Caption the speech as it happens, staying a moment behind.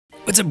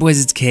What's up,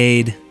 boys? It's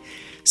Cade.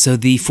 So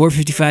the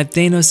 455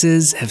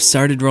 Thanoses have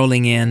started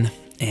rolling in,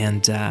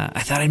 and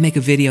I thought I'd make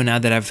a video now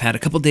that I've had a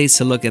couple days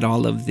to look at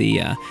all of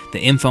the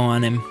info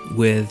on him,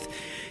 with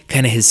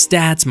kind of his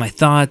stats, my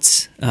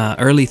thoughts,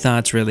 early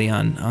thoughts really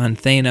on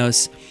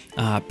Thanos,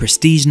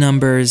 prestige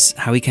numbers,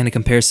 how he kind of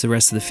compares to the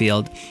rest of the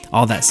field,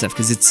 all that stuff,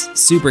 because it's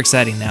super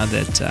exciting now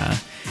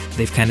that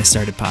they've kind of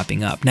started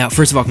popping up. Now,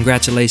 first of all,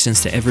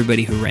 congratulations to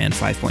everybody who ran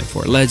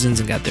 5.4 Legends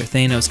and got their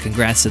Thanos.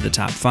 Congrats to the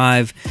top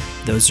 5.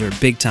 Those are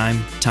big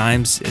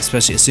times,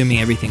 especially assuming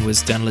everything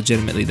was done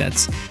legitimately.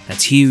 That's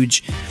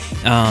huge.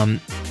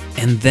 And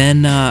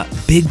then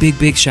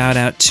big shout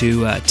out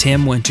to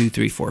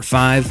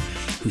Tim12345,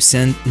 who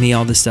sent me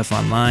all this stuff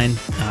online.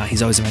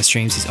 He's always in my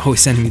streams. He's always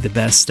sending me the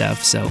best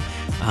stuff. So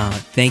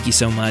thank you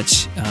so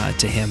much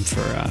to him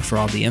for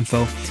all the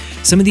info.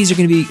 Some of these are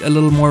going to be a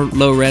little more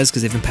low res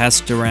because they've been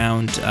passed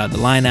around the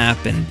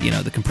lineup, and you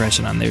know the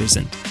compression on there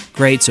isn't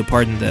great. So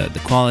pardon the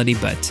quality,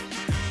 but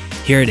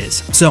here it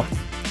is. So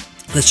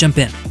let's jump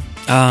in.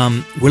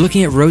 We're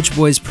looking at Roach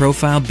Boy's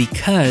profile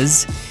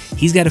because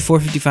he's got a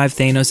 455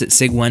 Thanos at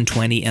Sig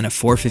 120 and a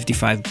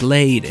 455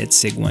 Blade at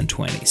Sig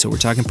 120. So we're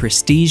talking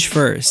prestige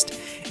first,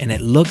 and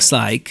it looks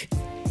like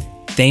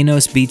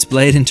Thanos beats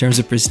Blade in terms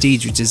of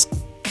prestige, which is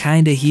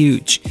kind of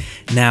huge.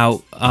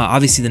 Now,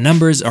 obviously the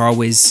numbers are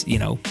always, you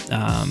know,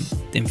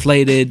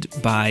 inflated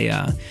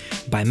by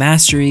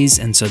masteries,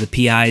 and so the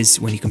PIs,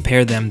 when you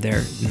compare them,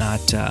 they're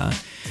not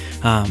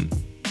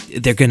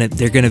they're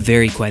gonna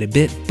vary quite a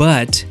bit.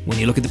 But when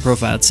you look at the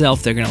profile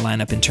itself, they're gonna line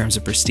up in terms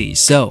of prestige.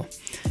 So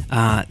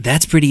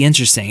that's pretty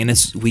interesting. And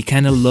as we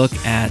kind of look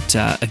at,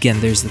 again,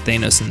 there's the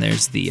Thanos and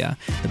there's the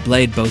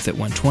Blade, both at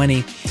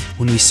 120.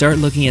 When we start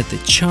looking at the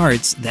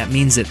charts, that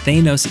means that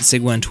Thanos at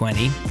Sig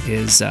 120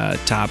 is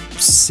top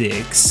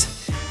 6.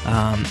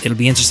 It'll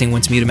be interesting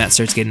once Mutamat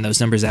starts getting those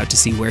numbers out to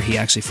see where he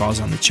actually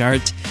falls on the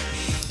chart.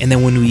 And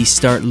then when we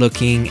start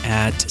looking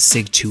at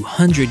Sig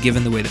 200,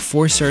 given the way the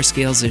 4-star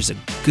scales, there's a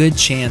good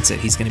chance that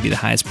he's going to be the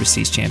highest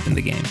prestige champ in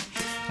the game.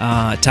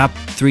 Top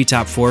 3,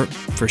 top 4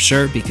 for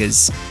sure,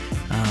 because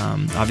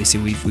obviously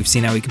we've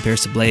seen how he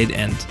compares to Blade,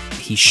 and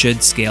he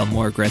should scale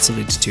more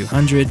aggressively to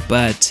 200,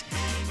 but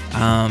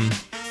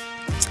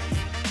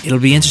it'll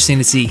be interesting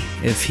to see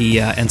if he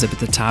ends up at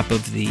the top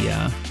of the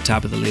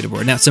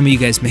leaderboard. Now, some of you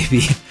guys may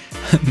be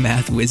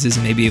math whizzes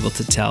and may be able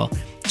to tell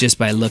just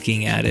by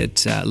looking at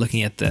it,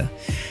 looking at the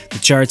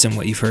charts and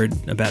what you've heard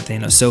about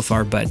Thanos so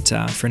far. But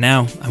for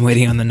now, I'm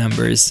waiting on the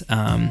numbers.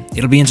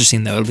 It'll be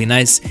interesting though. It'll be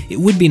nice. It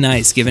would be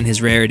nice, given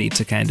his rarity,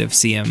 to kind of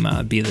see him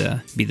be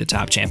the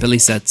top champ. At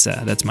least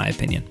that's my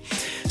opinion.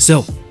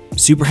 So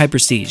super high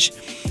prestige.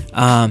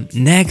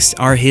 Next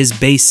are his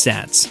base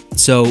stats.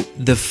 So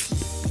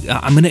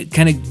I'm gonna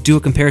kind of do a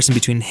comparison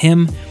between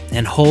him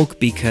and Hulk,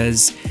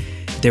 because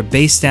their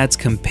base stats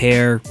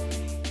compare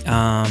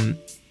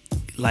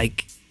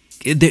like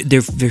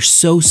they're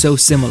so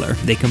similar.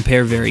 They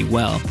compare very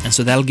well, and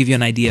so that'll give you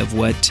an idea of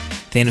what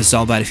Thanos is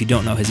all about if you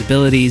don't know his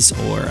abilities,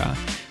 or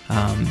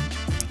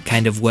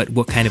kind of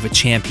what kind of a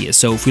champ he is.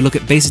 So if we look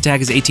at base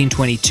attack is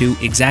 1822,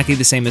 exactly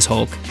the same as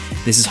Hulk.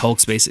 This is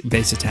Hulk's base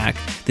attack.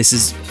 This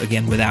is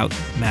again without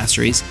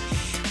masteries.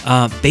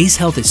 Base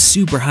health is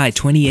super high,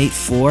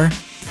 28.4.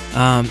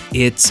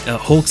 It's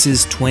Hulk's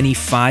is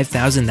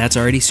 25,000. That's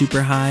already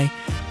super high.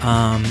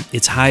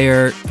 It's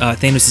higher.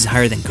 Thanos is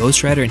higher than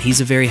Ghost Rider, and he's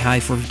a very high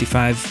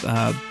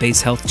 455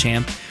 base health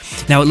champ.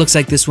 Now it looks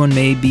like this one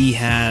maybe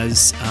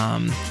has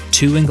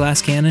 2 in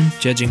Glass Cannon,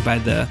 judging by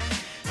the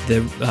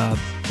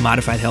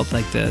modified health,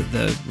 like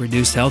the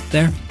reduced health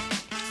there.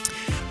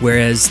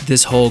 Whereas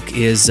this Hulk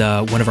is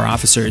one of our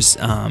officers.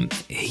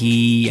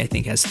 He, I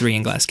think, has 3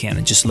 in Glass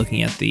Cannon, just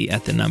looking at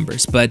the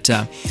numbers. But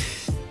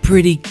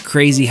pretty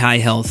crazy high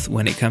health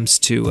when it comes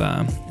to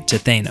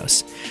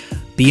Thanos.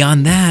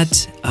 Beyond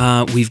that,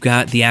 we've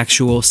got the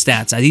actual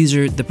stats. Now, these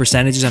are the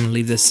percentages. I'm going to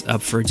leave this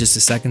up for just a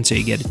second so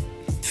you get a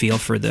feel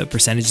for the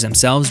percentages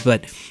themselves,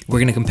 but we're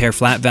going to compare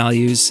flat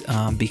values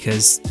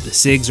because the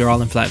SIGs are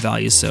all in flat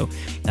values, so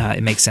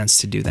it makes sense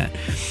to do that.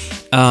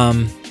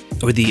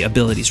 Or the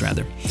abilities,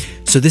 rather.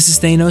 So this is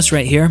Thanos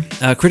right here.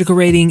 Critical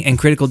rating and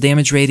critical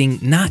damage rating,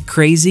 not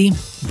crazy,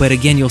 but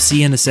again, you'll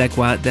see in a sec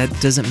why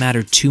that doesn't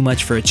matter too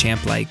much for a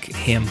champ like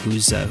him,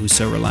 who's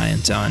so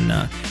reliant on,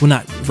 well,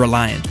 not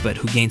reliant, but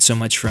who gains so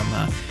much from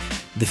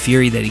the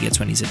fury that he gets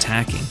when he's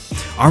attacking.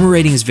 Armor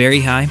rating is very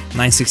high,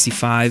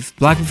 965.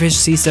 Block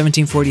proficiency,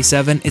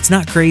 1747. It's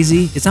not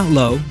crazy. It's not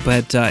low,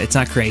 but it's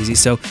not crazy.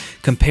 So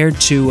compared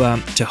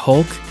to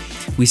Hulk,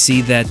 we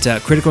see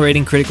that critical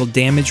rating, critical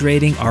damage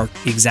rating are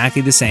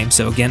exactly the same.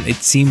 So again, it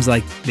seems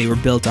like they were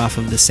built off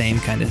of the same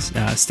kind of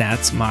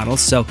stats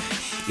models. So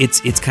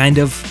it's kind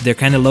of, they're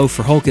kind of low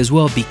for Hulk as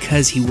well,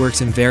 because he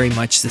works in very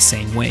much the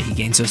same way. He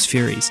gains those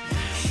furies.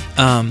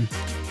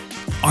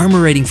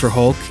 Armor rating for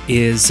Hulk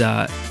is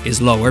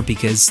lower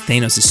because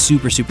Thanos is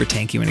super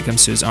tanky when it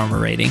comes to his armor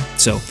rating.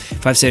 So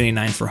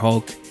 579 for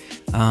Hulk,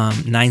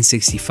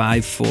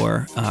 965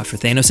 for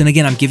Thanos. And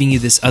again, I'm giving you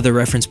this other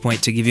reference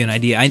point to give you an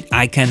idea.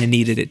 I kind of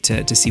needed it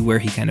to see where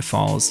he kind of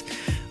falls,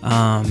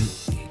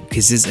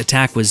 because his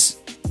attack was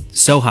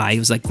so high. It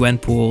was like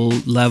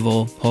Gwenpool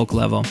level, Hulk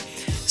level.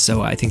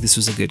 So I think this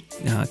was a good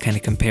kind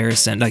of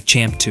comparison, like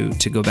champ to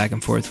go back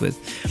and forth with.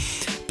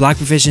 Block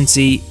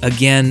proficiency,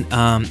 again,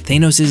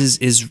 Thanos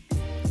is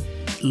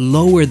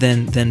lower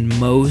than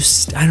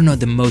most. I don't know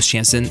the most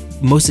champs, and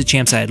most of the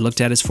champs I had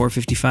looked at as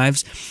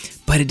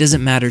 455s, but it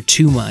doesn't matter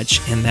too much,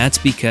 and that's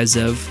because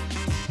of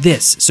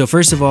this. So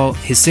first of all,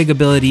 his SIG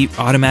ability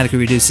automatically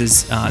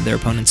reduces their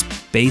opponent's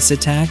base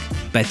attack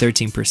by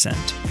 13%.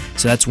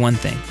 So that's one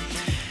thing.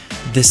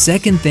 The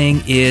second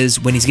thing is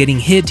when he's getting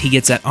hit, he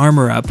gets that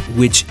armor up,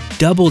 which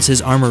doubles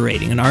his armor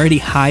rating. An already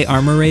high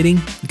armor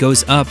rating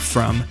goes up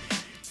from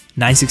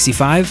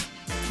 965,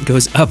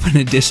 goes up an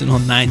additional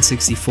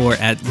 964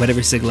 at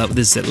whatever SIG level.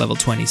 This is at level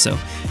 20, so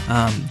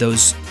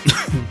those,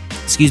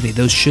 excuse me,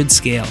 those should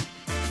scale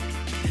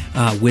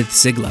with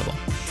SIG level.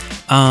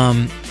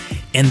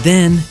 And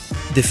then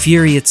the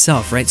Fury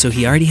itself, right? So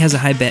he already has a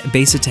high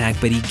base attack,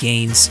 but he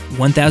gains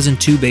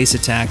 1002 base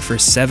attack for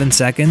 7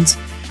 seconds.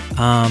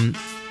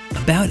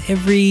 About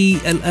every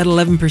at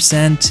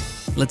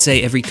 11%, let's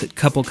say every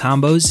couple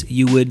combos,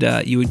 you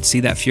would see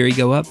that Fury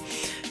go up.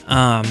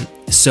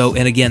 So,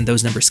 and again,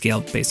 those numbers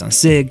scale based on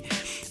SIG,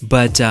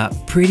 but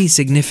pretty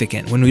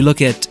significant. When we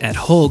look at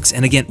Hulk's,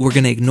 and again, we're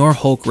going to ignore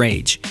Hulk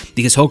Rage,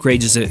 because Hulk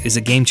Rage is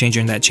a game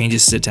changer and that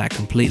changes his attack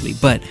completely.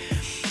 But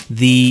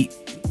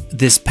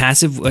this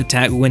passive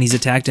attack, when he's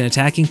attacked and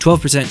attacking,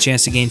 12%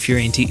 chance to gain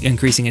Fury,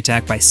 increasing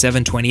attack by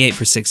 728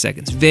 for 6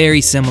 seconds.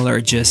 Very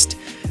similar, just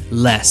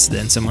less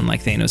than someone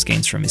like Thanos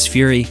gains from his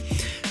Fury.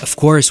 Of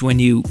course, when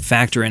you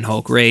factor in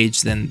Hulk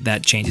Rage, then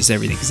that changes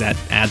everything, because that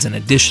adds an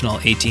additional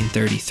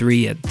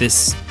 1833 at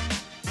this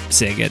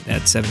SIG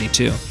at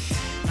 72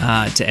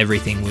 to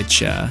everything,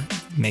 which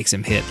makes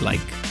him hit like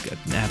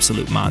an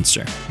absolute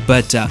monster.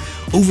 But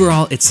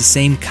overall, it's the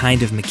same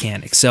kind of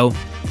mechanic. So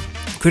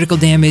critical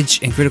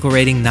damage and critical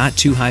rating, not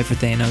too high for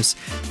Thanos,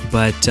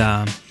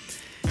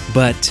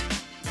 but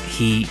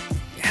he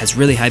has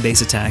really high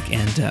base attack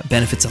and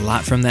benefits a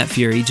lot from that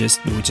Fury,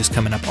 which is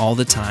coming up all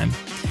the time.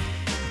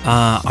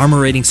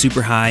 Armor rating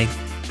super high.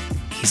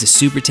 He's a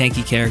super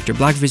tanky character.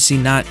 Block efficiency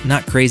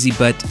not crazy,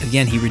 but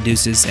again, he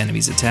reduces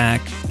enemies'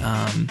 attack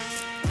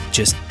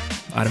just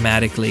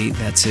automatically.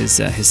 That's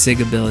his SIG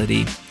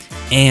ability,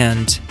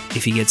 and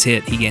if he gets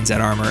hit, he gains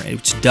that armor,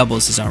 which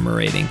doubles his armor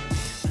rating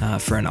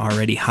for an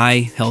already high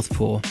health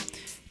pool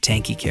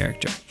tanky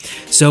character.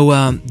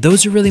 So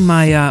those are really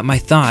my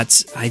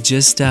thoughts.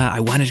 I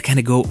wanted to kind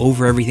of go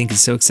over everything because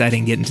it's so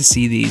exciting getting to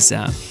see these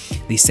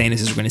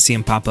Thanos. We're going to see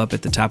them pop up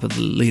at the top of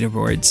the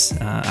leaderboards,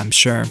 I'm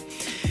sure.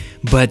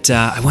 But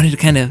I wanted to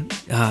kind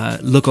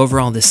of look over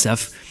all this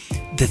stuff.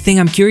 The thing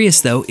I'm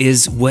curious, though,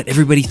 is what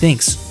everybody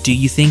thinks. Do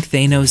you think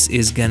Thanos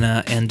is going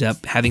to end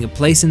up having a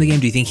place in the game?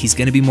 Do you think he's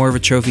going to be more of a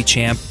trophy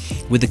champ?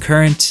 With the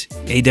current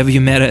AW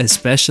meta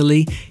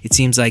especially, it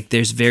seems like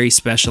there's very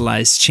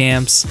specialized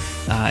champs,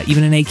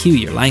 even in AQ,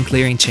 your line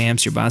clearing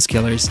champs, your boss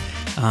killers,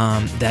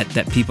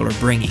 that people are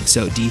bringing.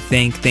 So do you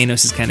think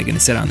Thanos is kind of going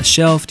to sit on the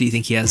shelf? Do you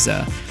think he has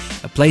a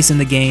place in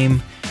the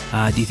game?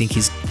 Do you think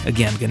he's,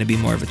 again, going to be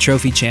more of a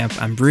trophy champ?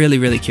 I'm really,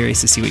 really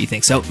curious to see what you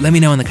think. So let me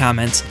know in the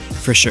comments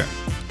for sure.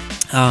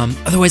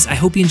 Otherwise, I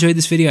hope you enjoyed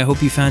this video. I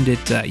hope you found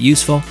it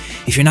useful.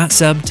 If you're not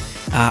subbed,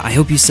 I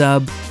hope you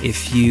sub.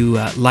 If you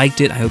liked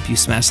it, I hope you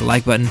smash the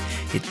like button.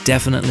 It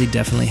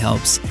definitely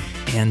helps.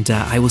 And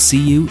I will see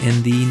you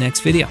in the next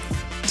video.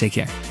 Take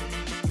care.